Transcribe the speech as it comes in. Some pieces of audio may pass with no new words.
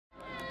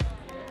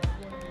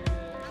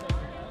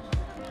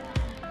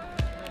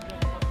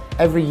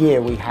Every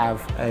year we have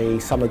a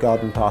summer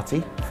garden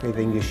party for the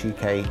English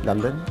UK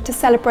London. To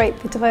celebrate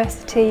the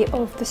diversity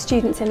of the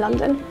students in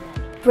London.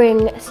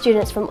 Bring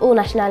students from all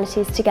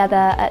nationalities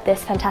together at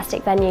this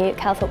fantastic venue,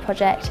 Calthorpe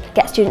Project.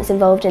 Get students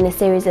involved in a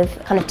series of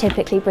kind of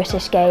typically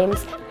British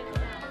games.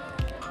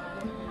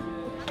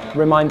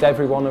 Remind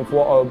everyone of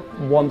what a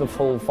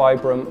wonderful,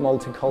 vibrant,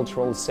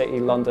 multicultural city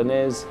London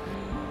is.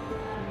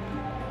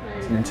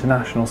 It's an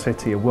international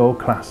city, a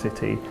world-class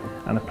city,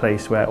 and a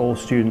place where all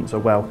students are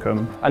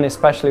welcome. And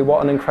especially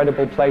what an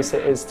incredible place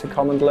it is to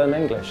come and learn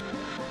English.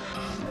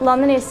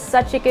 London is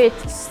such a good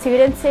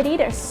student city,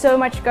 there's so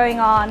much going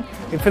on.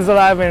 It feels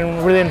alive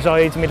and really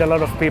enjoy it, meet a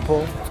lot of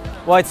people.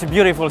 Well, it's a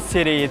beautiful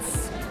city,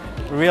 it's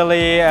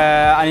really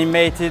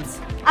animated.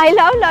 I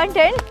love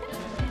London.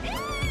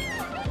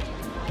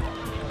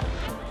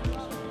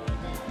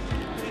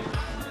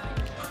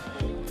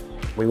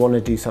 We want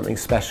to do something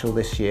special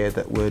this year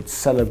that would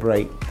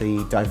celebrate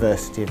the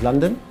diversity of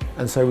London,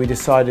 and so we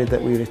decided that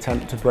we would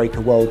attempt to break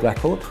a world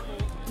record.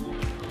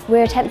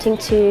 We're attempting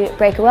to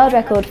break a world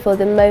record for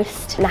the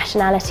most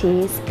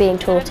nationalities being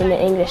taught in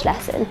the English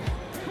lesson.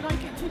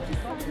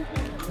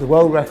 The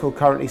world record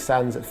currently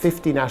stands at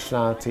 50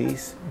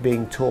 nationalities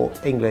being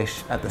taught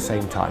English at the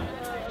same time.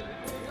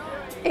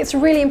 It's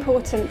really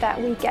important that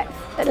we get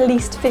at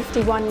least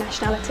 51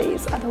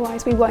 nationalities,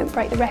 otherwise we won't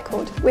break the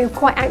record. We're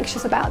quite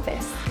anxious about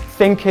this.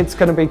 I think it's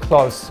going to be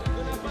close.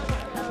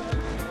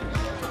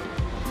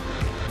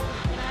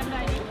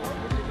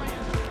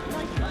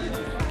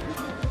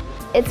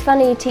 It's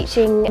funny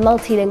teaching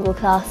multilingual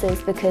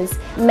classes because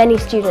many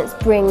students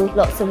bring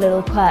lots of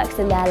little quirks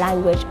in their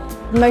language.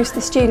 Most of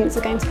the students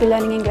are going to be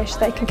learning English so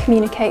they can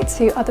communicate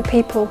to other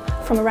people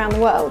from around the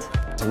world.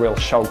 It's a real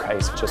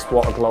showcase of just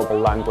what a global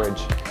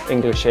language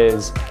English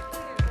is.